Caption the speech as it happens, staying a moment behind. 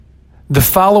The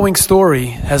following story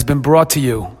has been brought to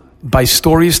you by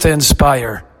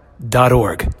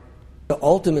StoriesToInspire.org.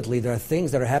 Ultimately, there are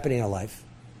things that are happening in our life,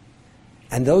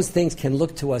 and those things can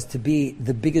look to us to be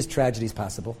the biggest tragedies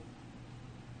possible.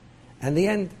 And in the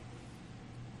end,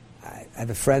 I have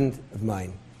a friend of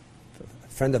mine, a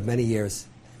friend of many years,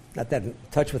 not that in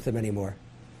touch with him anymore,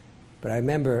 but I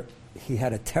remember he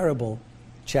had a terrible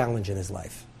challenge in his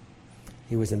life.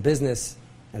 He was in business,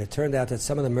 and it turned out that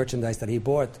some of the merchandise that he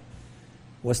bought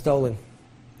was stolen.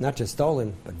 Not just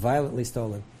stolen, but violently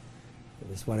stolen. It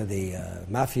was one of the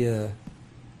mafia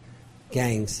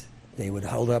gangs. They would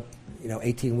hold up,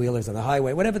 18-wheelers on the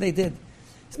highway, whatever they did.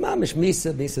 It's mamish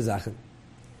misa zachen.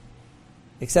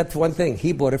 Except for one thing,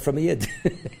 he bought it from a yid.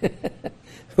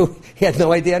 He had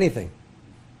no idea anything.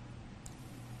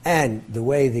 And the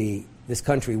way this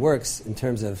country works in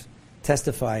terms of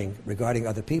testifying regarding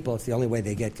other people, it's the only way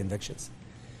they get convictions.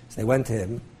 So they went to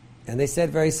him, and they said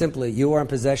very simply, you are in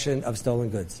possession of stolen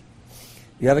goods.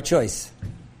 You have a choice.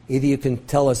 Either you can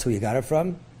tell us who you got it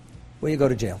from, or you go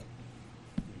to jail.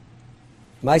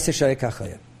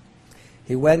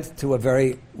 He went to a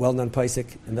very well-known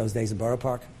paisik in those days in Borough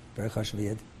Park, very chashuv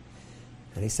yid,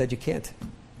 and he said, you can't.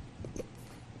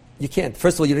 You can't.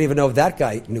 First of all, you don't even know if that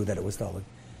guy knew that it was stolen.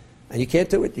 And you can't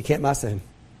do it. You can't masa him.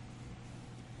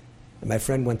 And my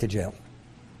friend went to jail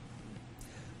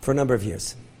for a number of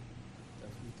years.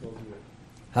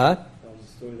 Huh? That was the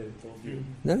story that he told you.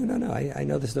 No. I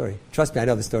know the story. Trust me, I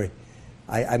know the story.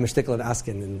 I'm a shtickle and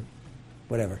asking and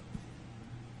whatever.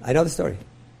 I know the story.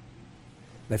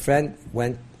 My friend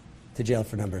went to jail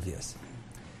for a number of years.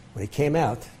 When he came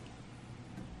out,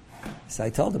 so I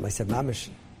told him, I said, Mamish,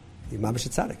 you're Mamish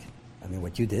Tzaddik. I mean,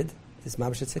 what you did is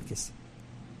Mamish Tzidkis.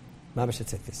 Mamish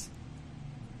Tzidkis.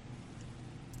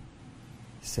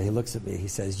 So he looks at me, he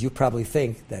says, you probably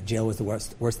think that jail was the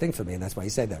worst thing for me, and that's why you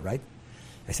said that, right?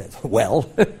 I said,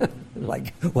 well,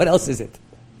 like, what else is it?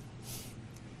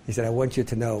 He said, I want you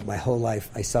to know my whole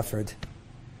life I suffered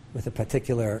with a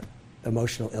particular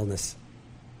emotional illness.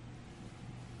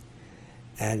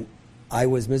 And I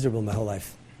was miserable my whole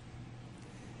life.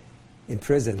 In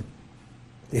prison,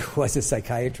 there was a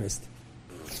psychiatrist,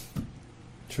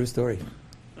 true story,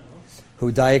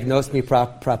 who diagnosed me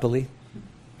properly.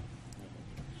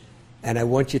 And I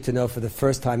want you to know for the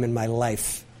first time in my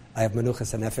life, I have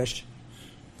menuchas hanefesh.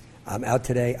 I'm out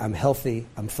today, I'm healthy,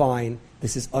 I'm fine,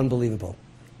 this is unbelievable.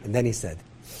 And then he said,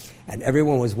 and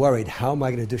everyone was worried, how am I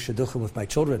going to do shidduchim with my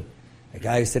children? A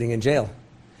guy who's sitting in jail.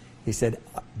 He said,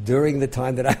 during the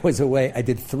time that I was away, I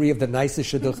did 3 of the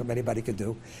nicest shidduchim anybody could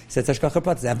do. He said, I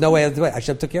have no way to do it.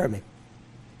 Hashem took care of me.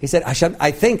 He said, Hashem, I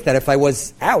think that if I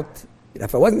was out,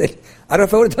 if I wasn't, I don't know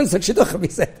if I would have done such shidduchim, he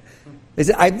said,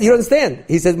 you don't understand.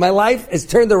 He said, my life is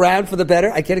turned around for the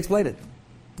better. I can't explain it.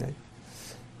 Right?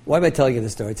 Why am I telling you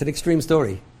this story? It's an extreme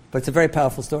story, but it's a very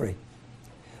powerful story.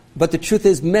 But the truth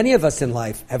is, many of us in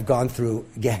life have gone through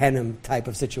Gehenna type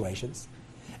of situations,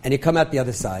 and you come out the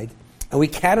other side, and we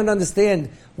cannot understand,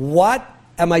 what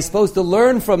am I supposed to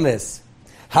learn from this?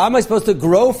 How am I supposed to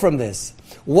grow from this?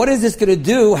 What is this going to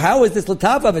do? How is this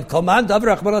l'tav of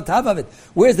it?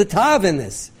 Where's the tav in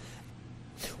this?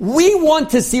 We want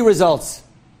to see results.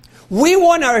 We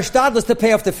want our ishtadlus to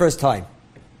pay off the first time.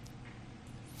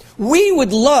 We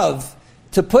would love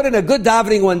to put in a good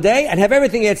davening one day and have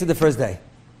everything answered the first day.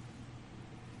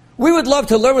 We would love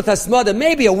to learn with Hasmada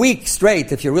maybe a week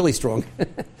straight if you're really strong.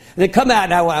 And then come out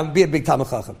and I'll be a big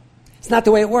Talmid Chacham. It's not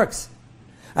the way it works.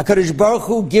 HaKadosh Baruch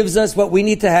Hu gives us what we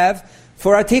need to have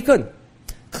for our tikkun.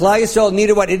 Klal Yisrael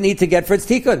needed what it needed to get for its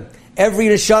tikkun. Every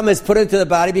neshama is put into the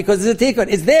body because it's a tikkun.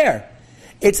 It's there.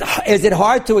 Is it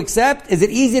hard to accept? Is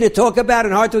it easy to talk about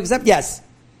and hard to accept? Yes.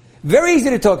 Very easy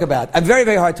to talk about and very,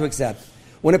 very hard to accept.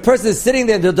 When a person is sitting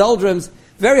there in the doldrums,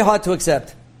 very hard to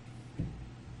accept.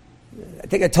 I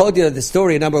think I told you the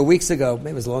story a number of weeks ago,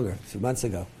 maybe it was longer, a few months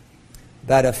ago,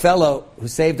 about a fellow who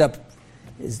saved up,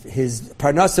 his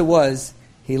parnasa was,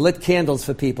 he lit candles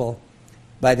for people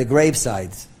by the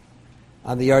gravesides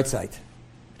on the yard site.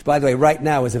 Which, by the way, right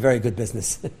now is a very good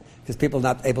business because people are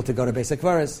not able to go to Beis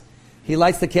HaKvaros. He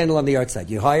lights the candle on the yard site.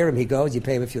 You hire him, he goes, you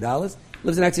pay him a few dollars,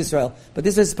 lives in Eretz Yisrael. But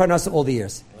this is his parnasa all the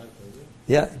years.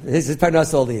 Yeah, this is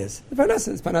parnasa all the years.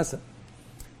 It's parnasa.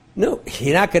 No,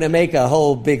 you're not going to make a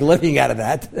whole big living out of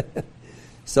that.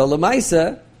 So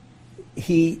Lamaisa,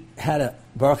 he had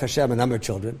Baruch Hashem, a number of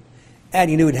children, and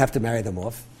he knew he'd have to marry them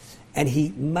off. And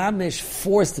he, mamish,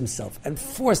 forced himself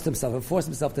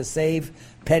to save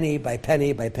penny by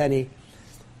penny by penny,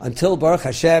 until Baruch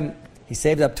Hashem, he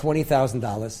saved up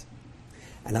 $20,000.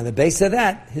 And on the base of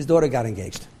that, his daughter got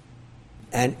engaged.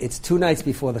 And it's 2 nights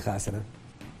before the chasana.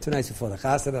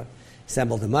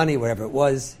 assembled the money, wherever it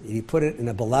was. He put it in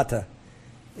a balata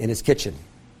in his kitchen.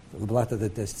 The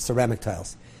balata, the ceramic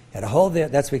tiles. He had a hole there.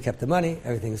 That's where he kept the money.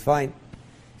 Everything was fine.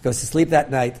 He goes to sleep that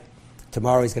night.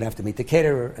 Tomorrow he's going to have to meet the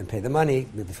caterer and pay the money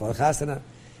before the chasana.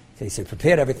 So he said,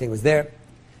 prepared, everything was there.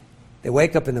 They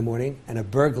wake up in the morning, and a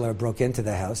burglar broke into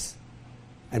the house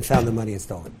and found the money and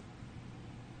stole it.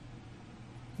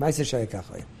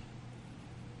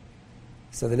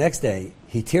 So the next day,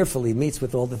 he tearfully meets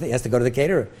with all the things. He has to go to the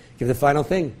caterer, give the final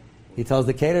thing. He tells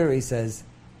the caterer, he says,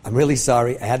 I'm really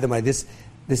sorry. I had the money. This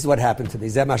is what happened to me.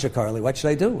 Zeh ma shekarli. What should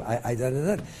I do?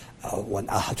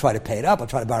 I'll try to pay it up. I'll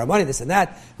try to borrow money, this and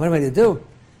that. What am I going to do?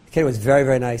 The caterer was very,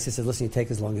 very nice. He said, listen, you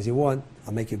take as long as you want.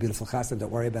 I'll make you a beautiful chassan.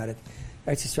 Don't worry about it.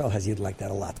 Eretz Yisrael has Yid like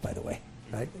that a lot, by the way.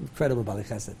 Right? Incredible Bali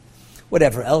Chesed.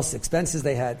 Whatever else, expenses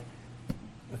they had.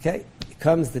 Okay? It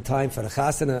comes the time for the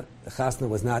chasana. The chasana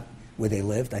was not where they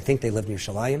lived. I think they lived near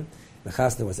Shalayim. The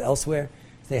chasana was elsewhere.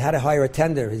 So they had to hire a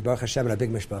tender. He's Baruch Hashem in a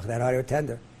big mishpach. They had to hire a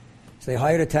tender. So they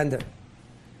hired a tender.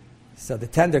 So the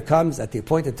tender comes at the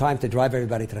appointed time to drive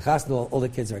everybody to the chasana. All the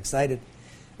kids are excited.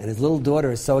 And his little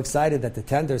daughter is so excited that the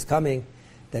tender is coming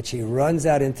that she runs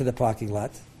out into the parking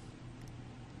lot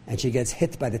and she gets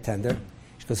hit by the tender.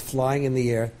 She goes flying in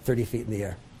the air, 30 feet in the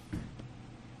air.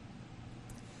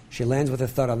 She lands with a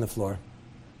thud on the floor.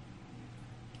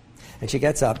 And she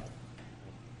gets up,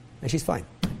 and she's fine.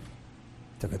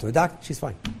 Took her to a doctor, she's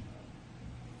fine.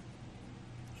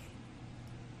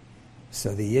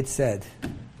 So the Yid said,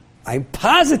 I'm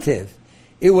positive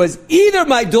it was either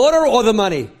my daughter or the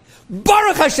money.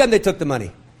 Baruch Hashem, they took the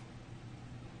money.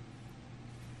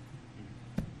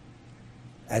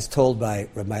 As told by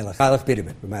Rabbi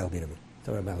Biderman.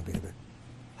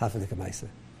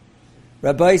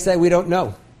 Rabbi said, we don't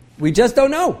know. We just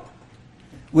don't know.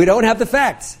 We don't have the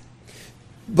facts.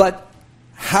 But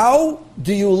how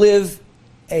do you live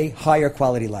a higher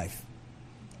quality life?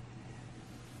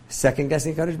 Second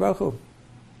guessing Kadosh Baruch Hu.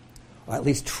 Or at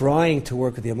least trying to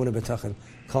work with the Amunah B'tachon,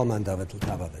 Kol Man David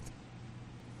L'Tavavid.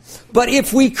 But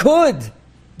if we could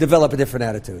develop a different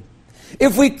attitude,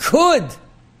 if we could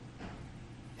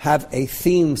have a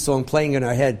theme song playing in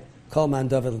our head, Kol Man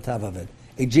David L'Tavavid,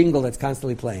 a jingle that's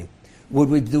constantly playing, would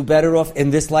we do better off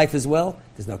in this life as well?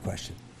 There's no question.